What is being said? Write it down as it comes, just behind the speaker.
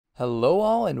Hello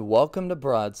all and welcome to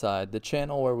Broadside, the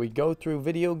channel where we go through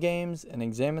video games and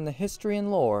examine the history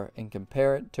and lore and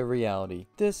compare it to reality.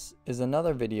 This is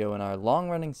another video in our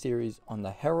long-running series on the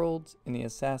heralds in the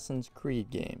Assassin's Creed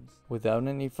games. Without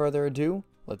any further ado,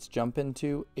 let's jump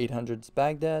into 800's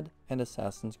Baghdad and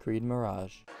Assassin's Creed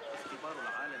Mirage.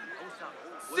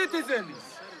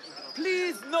 Citizens,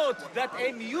 please note that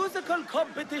a musical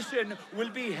competition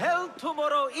will be held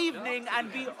tomorrow evening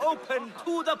and be open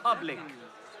to the public.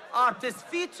 Artists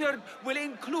featured will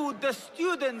include the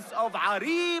students of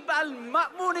Arib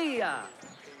al-Ma'muniyah.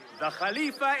 The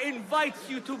Khalifa invites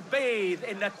you to bathe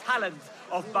in the talents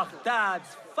of Baghdad's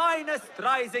finest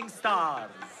rising stars.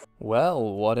 Well,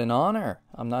 what an honor.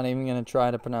 I'm not even going to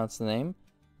try to pronounce the name,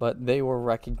 but they were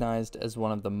recognized as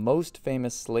one of the most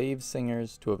famous slave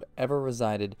singers to have ever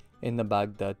resided in the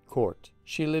Baghdad court.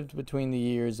 She lived between the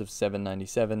years of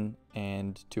 797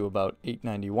 and to about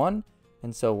 891,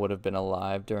 and so would have been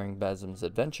alive during Basim's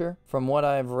adventure. From what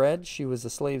I've read, she was a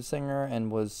slave singer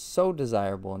and was so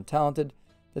desirable and talented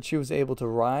that she was able to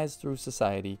rise through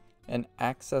society and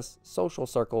access social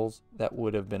circles that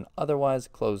would have been otherwise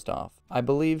closed off. I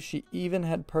believe she even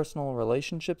had personal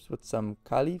relationships with some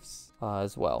caliphs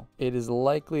as well. It is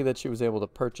likely that she was able to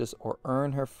purchase or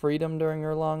earn her freedom during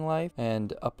her long life,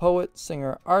 and a poet,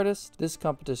 singer, artist, this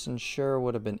competition sure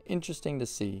would have been interesting to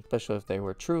see, especially if they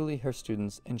were truly her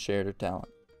students and shared her talent.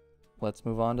 Let's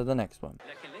move on to the next one.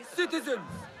 Citizens,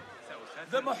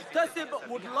 the Muhtasib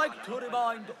would like to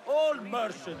remind all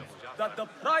merchants that the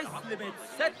price limits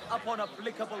set upon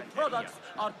applicable products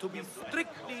are to be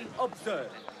strictly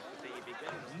observed.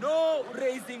 No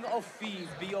raising of fees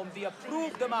beyond the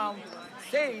approved amount,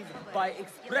 save by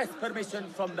express permission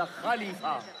from the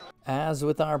Khalifa. As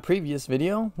with our previous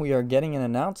video, we are getting an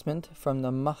announcement from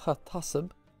the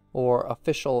Muhtasib, or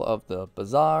official of the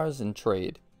bazaars and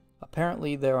trade.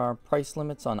 Apparently there are price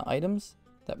limits on items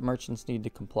that merchants need to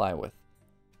comply with.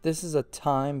 This is a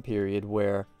time period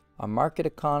where a market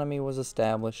economy was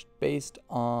established based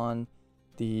on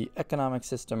the economic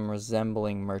system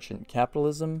resembling merchant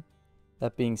capitalism.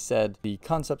 That being said, the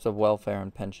concepts of welfare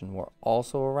and pension were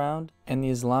also around, and the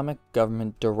Islamic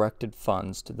government directed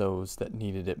funds to those that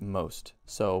needed it most.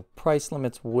 So price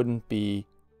limits wouldn't be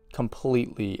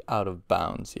completely out of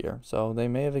bounds here, so they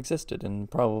may have existed and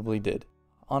probably did.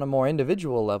 On a more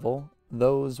individual level,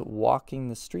 those walking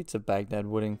the streets of Baghdad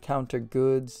would encounter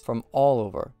goods from all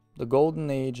over. The Golden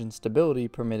Age and stability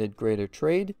permitted greater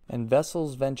trade, and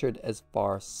vessels ventured as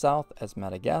far south as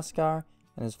Madagascar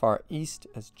and as far east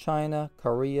as China,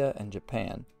 Korea, and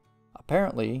Japan.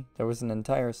 Apparently, there was an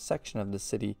entire section of the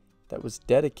city that was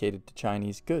dedicated to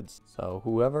Chinese goods. So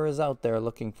whoever is out there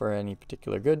looking for any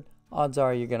particular good, odds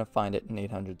are you're going to find it in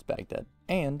 800's Baghdad,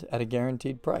 and at a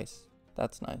guaranteed price.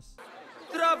 That's nice.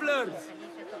 Travelers,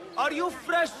 are you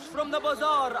fresh from the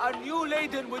bazaar and new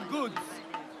laden with goods?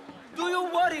 Do you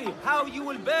worry how you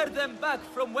will bear them back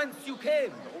from whence you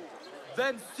came?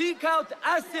 Then seek out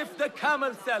Asif the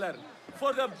camel seller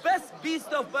for the best beast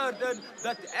of burden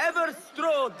that ever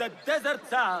strode the desert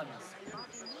sands.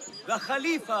 The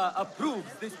Khalifa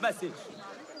approves this message.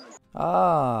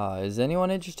 Ah, is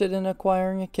anyone interested in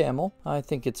acquiring a camel? I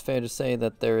think it's fair to say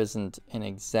that there isn't an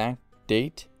exact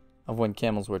date of when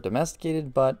camels were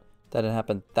domesticated, but that it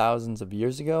happened thousands of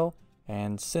years ago,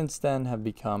 and since then have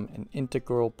become an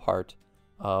integral part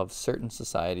of certain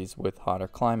societies with hotter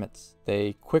climates.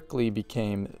 They quickly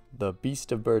became the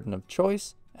beast of burden of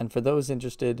choice, and for those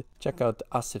interested, check out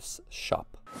Asif's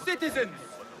shop. Citizens,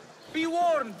 be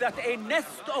warned that a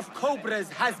nest of cobras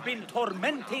has been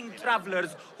tormenting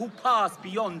travelers who pass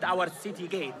beyond our city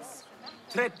gates.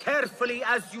 Tread carefully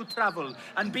as you travel,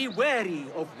 and be wary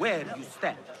of where you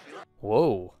step.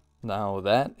 Whoa. Now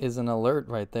that is an alert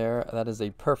right there. That is a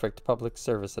perfect public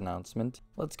service announcement.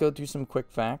 Let's go through some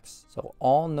quick facts. So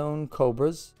all known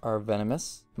cobras are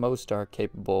venomous. Most are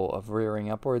capable of rearing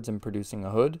upwards and producing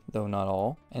a hood, though not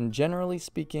all. And generally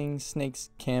speaking, snakes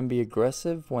can be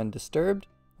aggressive when disturbed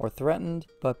or threatened,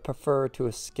 but prefer to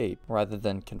escape rather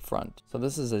than confront. So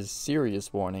this is a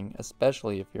serious warning,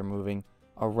 especially if you're moving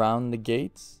around the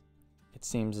gates. It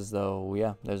seems as though,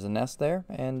 yeah, there's a nest there,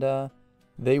 and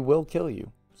they will kill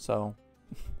you. So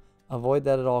avoid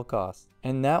that at all costs.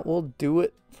 And that will do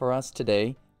it for us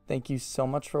today. Thank you so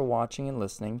much for watching and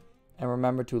listening. And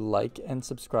remember to like and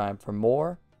subscribe for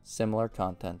more similar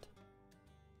content.